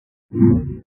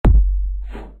All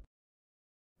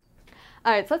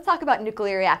right, so let's talk about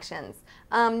nuclear reactions.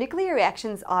 Nuclear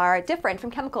reactions are different from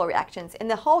chemical reactions. In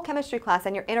the whole chemistry class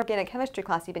and your inorganic chemistry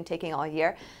class you've been taking all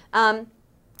year,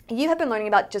 you have been learning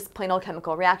about just plain old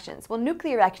chemical reactions. Well,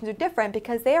 nuclear reactions are different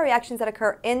because they are reactions that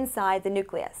occur inside the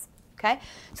nucleus. Okay?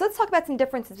 So let's talk about some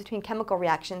differences between chemical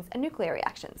reactions and nuclear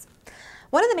reactions.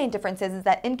 One of the main differences is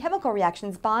that in chemical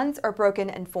reactions, bonds are broken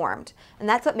and formed, and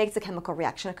that's what makes a chemical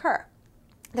reaction occur.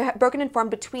 They're broken and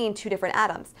formed between two different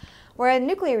atoms. Where in a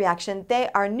nuclear reaction, they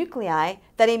are nuclei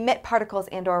that emit particles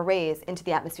and or rays into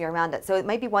the atmosphere around it. So it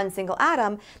might be one single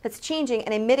atom that's changing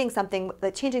and emitting something,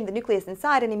 changing the nucleus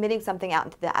inside and emitting something out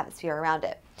into the atmosphere around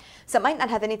it. So it might not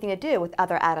have anything to do with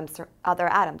other atoms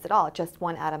at all, just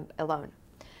one atom alone.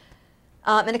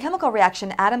 In a chemical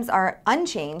reaction, atoms are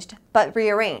unchanged but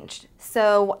rearranged.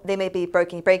 So they may be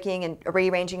breaking and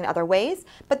rearranging in other ways,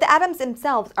 but the atoms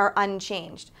themselves are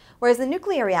unchanged. Whereas in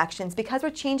nuclear reactions, because we're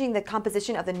changing the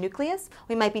composition of the nucleus,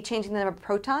 we might be changing the number of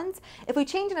protons. If we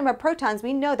change the number of protons,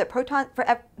 we know that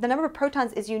the number of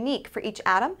protons is unique for each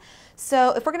atom.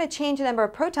 So if we're going to change the number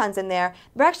of protons in there,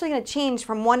 we're actually going to change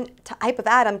from one type of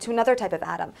atom to another type of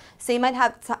atom. So you might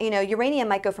have, uranium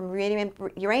might go from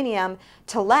uranium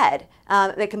to lead.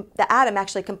 The atom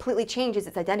actually completely changes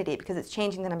its identity because it's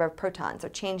changing the number of protons or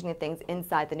changing the things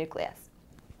inside the nucleus.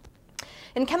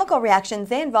 In chemical reactions,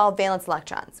 they involve valence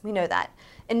electrons. We know that.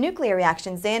 In nuclear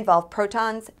reactions, they involve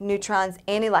protons, neutrons,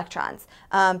 and electrons.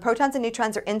 Protons and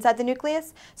neutrons are inside the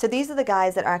nucleus, so these are the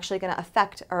guys that are actually going to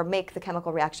affect or make the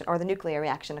chemical reaction or the nuclear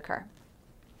reaction occur.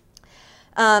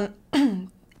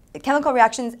 Chemical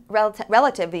reactions,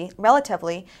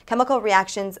 relatively, chemical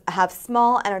reactions have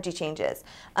small energy changes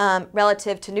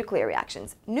relative to nuclear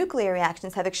reactions. Nuclear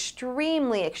reactions have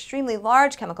extremely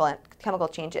large chemical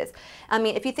changes. I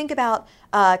mean, if you think about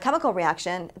a chemical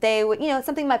reaction, they would,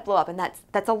 something might blow up, and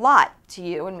that's a lot to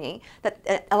you and me,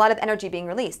 a lot of energy being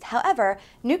released. However,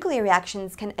 nuclear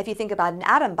reactions can, if you think about an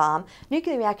atom bomb,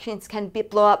 nuclear reactions can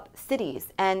blow up cities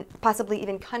and possibly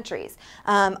even countries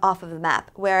off of the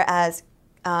map, whereas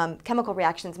chemical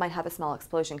reactions might have a small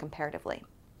explosion comparatively.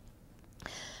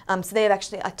 So they have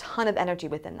actually a ton of energy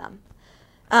within them.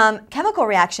 Chemical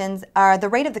reactions are the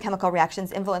rate of the chemical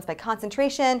reactions influenced by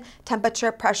concentration,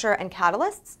 temperature, pressure, and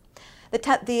catalysts.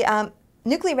 The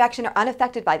nuclear reaction are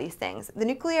unaffected by these things. The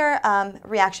nuclear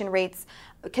reaction rates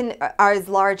are as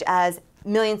large as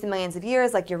millions and millions of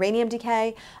years, like uranium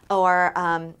decay, or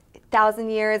 1,000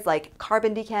 years, like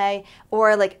carbon decay,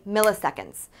 or like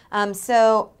milliseconds.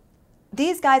 So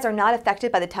these guys are not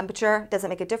affected by the temperature, doesn't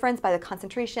make a difference, by the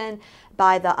concentration,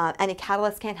 by any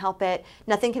catalyst can't help it.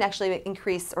 Nothing can actually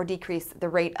increase or decrease the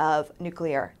rate of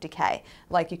nuclear decay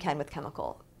like you can with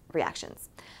chemical reactions.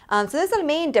 So those are the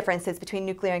main differences between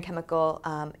nuclear and chemical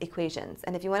equations.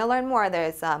 And if you want to learn more,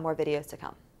 there's more videos to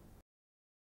come.